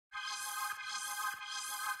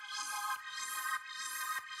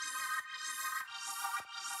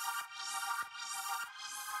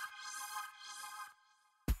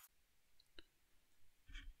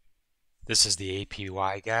This is the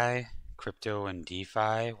APY guy, crypto and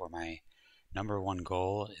DeFi, where my number one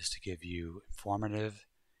goal is to give you informative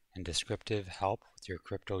and descriptive help with your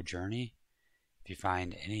crypto journey. If you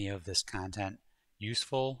find any of this content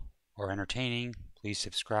useful or entertaining, please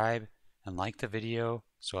subscribe and like the video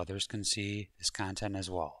so others can see this content as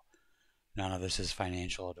well. None of this is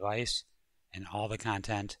financial advice, and all the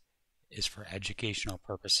content is for educational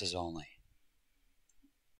purposes only.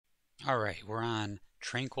 All right, we're on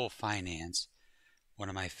Tranquil Finance, one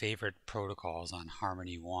of my favorite protocols on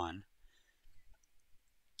Harmony One,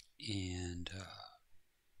 and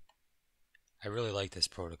I really like this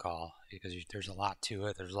protocol because there's a lot to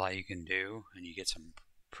it. There's a lot you can do, and you get some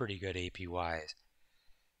pretty good APYs.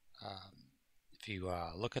 If you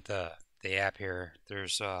look at the app here,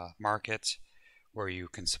 there's markets where you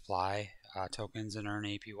can supply tokens and earn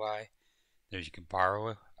APY. There's you can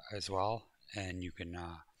borrow as well, and you can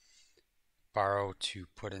borrow to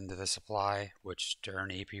put into the supply, which to earn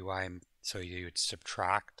APY, so you would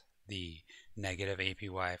subtract the negative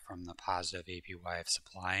APY from the positive APY of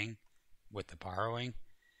supplying with the borrowing.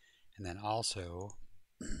 And then also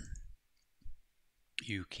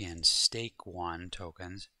you can stake one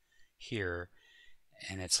tokens here,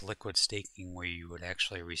 and it's liquid staking, where you would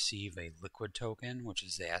actually receive a liquid token, which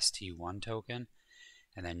is the ST1 token,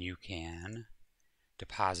 and then you can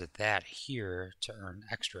deposit that here to earn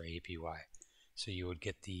extra APY. So you would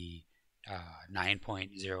get the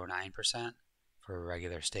 9.09% for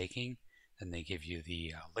regular staking. Then they give you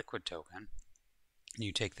the liquid token, and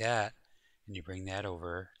you take that and you bring that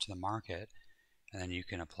over to the market, and then you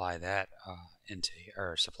can apply that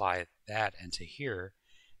supply that into here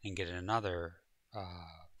and get another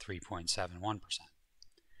 3.71%.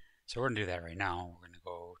 So we're going to do that right now. We're going to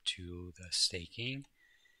go to the staking.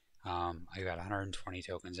 I got 120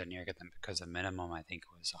 tokens in here. I get them because the minimum I think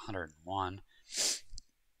was 101.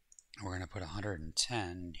 We're going to put 110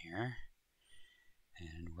 in here,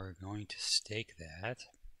 and we're going to stake that.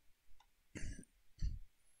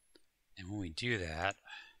 And when we do that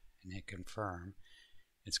and hit confirm,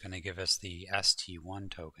 it's going to give us the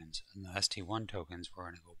ST1 tokens. And the ST1 tokens, we're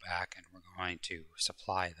going to go back and we're going to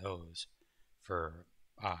supply those for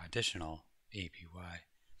additional APY.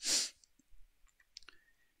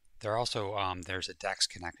 There also there's a DEX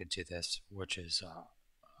connected to this, which is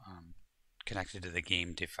connected to the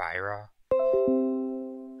game Defira.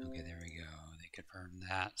 Okay, there we go. They confirmed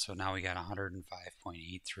that. So now we got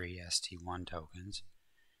 105.83 ST1 tokens.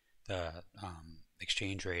 The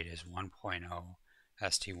exchange rate is 1.0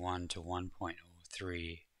 ST1 to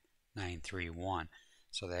 1.03931.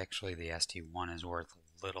 So actually the ST1 is worth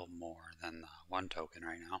a little more than the one token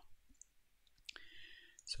right now.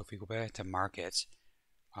 So if we go back to markets,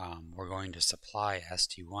 we're going to supply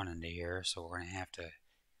ST1 into here, so we're going to have to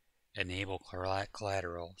enable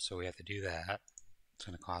collateral, so we have to do that. It's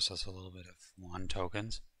going to cost us a little bit of 1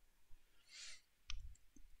 tokens.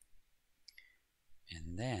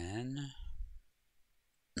 And then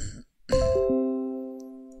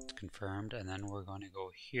it's confirmed, and then we're going to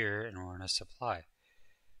go here and we're going to supply.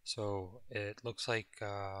 So it looks like we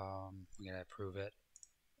gotta approve it.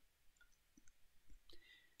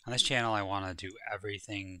 On this channel I want to do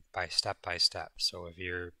everything by step. So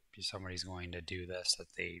if somebody's going to do this,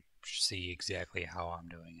 that they see exactly how I'm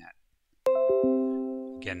doing it.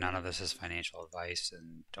 Again, none of this is financial advice,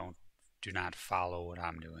 and do not follow what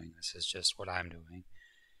I'm doing. This is just what I'm doing.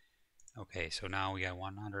 Okay, so now we got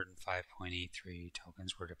 105.83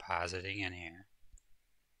 tokens we're depositing in here.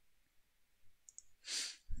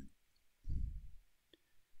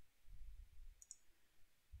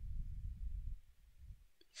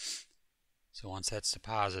 So once that's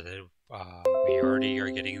deposited, we already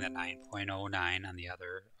are getting the 9.09 on the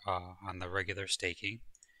other on the regular staking.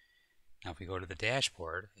 Now if we go to the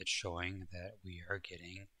dashboard, it's showing that we are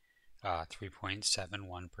getting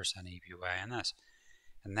 3.71% APY on this,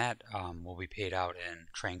 and that will be paid out in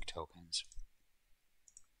TRANQ tokens.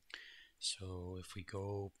 So if we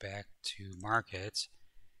go back to markets,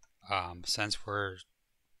 since we're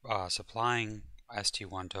supplying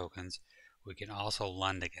ST1 tokens, we can also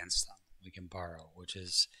lend against them. We can borrow, which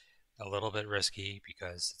is a little bit risky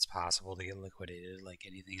because it's possible to get liquidated like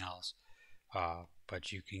anything else,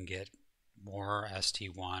 but you can get more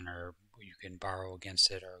ST1, or you can borrow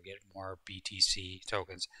against it, or get more BTC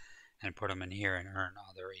tokens and put them in here and earn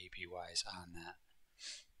other APYs on that.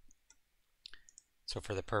 So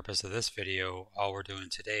for the purpose of this video, all we're doing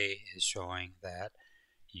today is showing that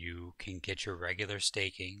you can get your regular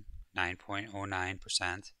staking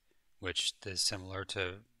 9.09%, which is similar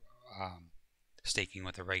to staking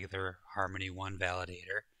with a regular Harmony One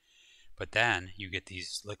validator. But then you get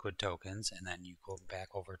these liquid tokens, and then you go back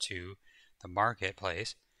over to the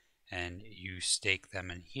marketplace and you stake them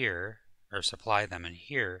in here, or supply them in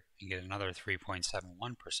here, and get another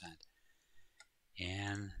 3.71%.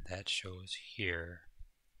 And that shows here.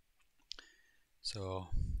 So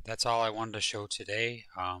that's all I wanted to show today.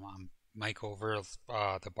 I might go over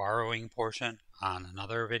the borrowing portion on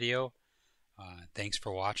another video. Thanks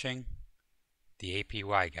for watching. The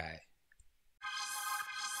APY guy.